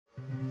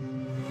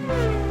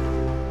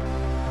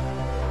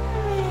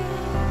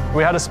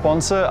We had a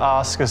sponsor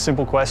ask a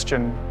simple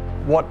question: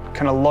 what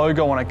can a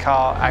logo on a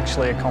car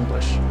actually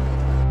accomplish?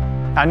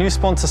 Our new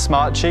sponsor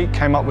Smartsheet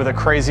came up with a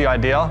crazy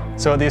idea.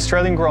 So at the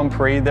Australian Grand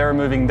Prix, they're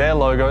removing their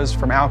logos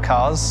from our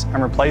cars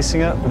and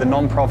replacing it with a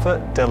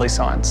non-profit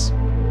DeadlyScience.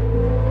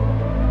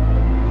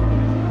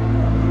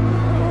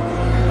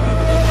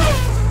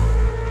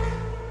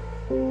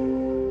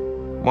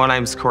 My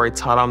name's Corey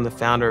Tutt, I'm the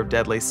founder of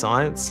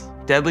DeadlyScience.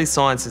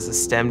 DeadlyScience is a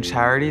STEM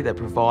charity that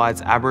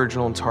provides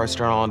Aboriginal and Torres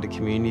Strait Islander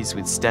communities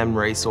with STEM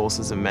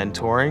resources and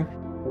mentoring.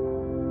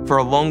 For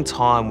a long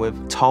time,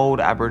 we've told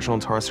Aboriginal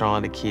and Torres Strait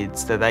Islander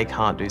kids that they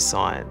can't do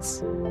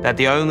science, that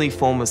the only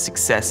form of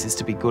success is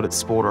to be good at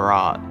sport or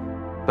art.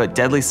 But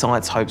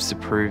DeadlyScience hopes to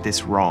prove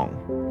this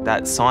wrong,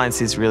 that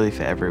science is really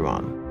for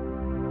everyone.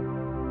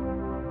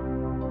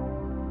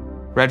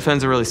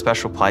 Redfern's a really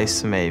special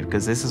place for me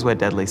because this is where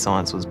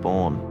DeadlyScience was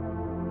born.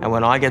 And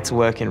when I get to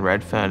work in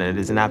Redfern, it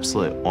is an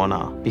absolute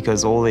honour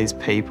because all these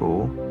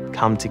people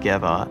come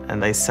together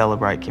and they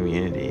celebrate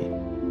community.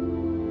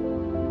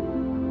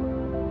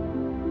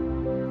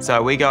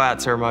 So we go out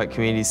to remote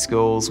community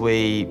schools,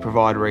 we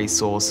provide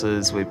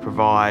resources, we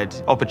provide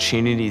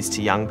opportunities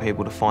to young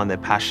people to find their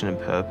passion and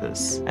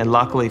purpose. And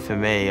luckily for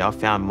me, I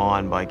found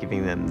mine by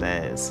giving them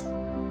theirs.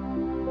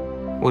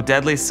 Well,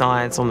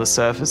 DeadlyScience on the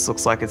surface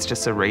looks like it's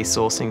just a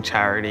resourcing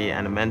charity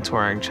and a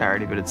mentoring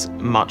charity, but it's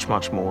much,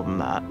 much more than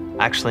that.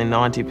 Actually,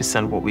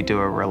 90% of what we do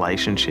are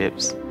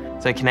relationships.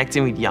 So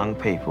connecting with young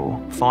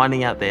people,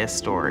 finding out their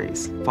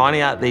stories,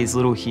 finding out these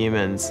little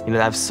humans, they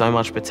have so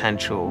much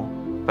potential,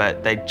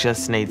 but they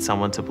just need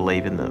someone to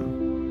believe in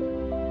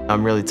them.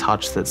 I'm really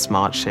touched that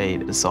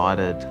Smartsheet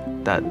decided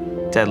that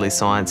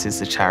DeadlyScience is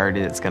the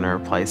charity that's going to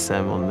replace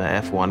them on the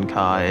F1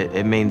 car.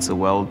 It means the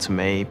world to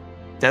me.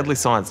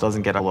 DeadlyScience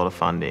doesn't get a lot of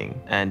funding,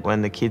 and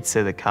when the kids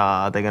see the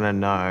car, they're going to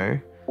know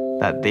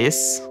that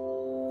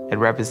it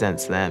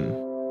represents them.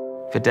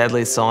 For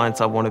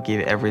DeadlyScience, I want to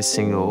give every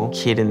single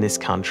kid in this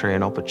country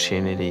an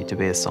opportunity to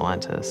be a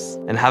scientist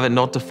and have it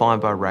not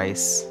defined by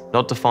race,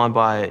 not defined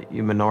by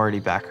your minority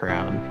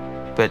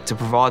background, but to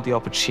provide the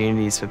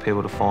opportunities for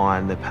people to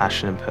find their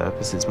passion and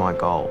purpose is my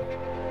goal.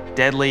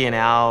 Deadly in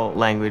our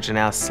language and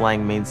our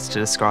slang means to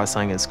describe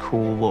something as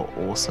cool or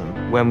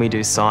awesome. When we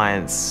do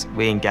science,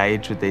 we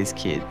engage with these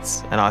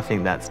kids, and I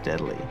think that's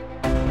deadly.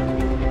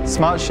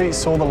 Smartsheet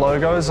saw the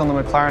logos on the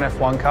McLaren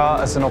F1 car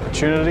as an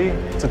opportunity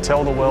to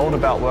tell the world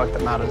about work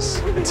that matters.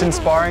 It's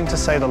inspiring to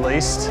say the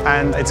least,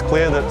 and it's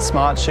clear that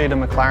Smartsheet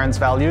and McLaren's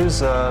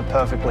values are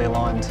perfectly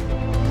aligned.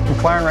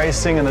 McLaren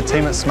Racing and the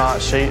team at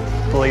Smartsheet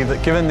believe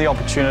that given the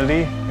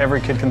opportunity, every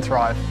kid can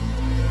thrive.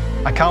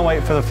 I can't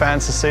wait for the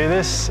fans to see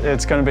this.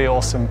 It's going to be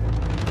awesome.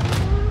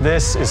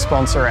 This is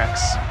Sponsor X.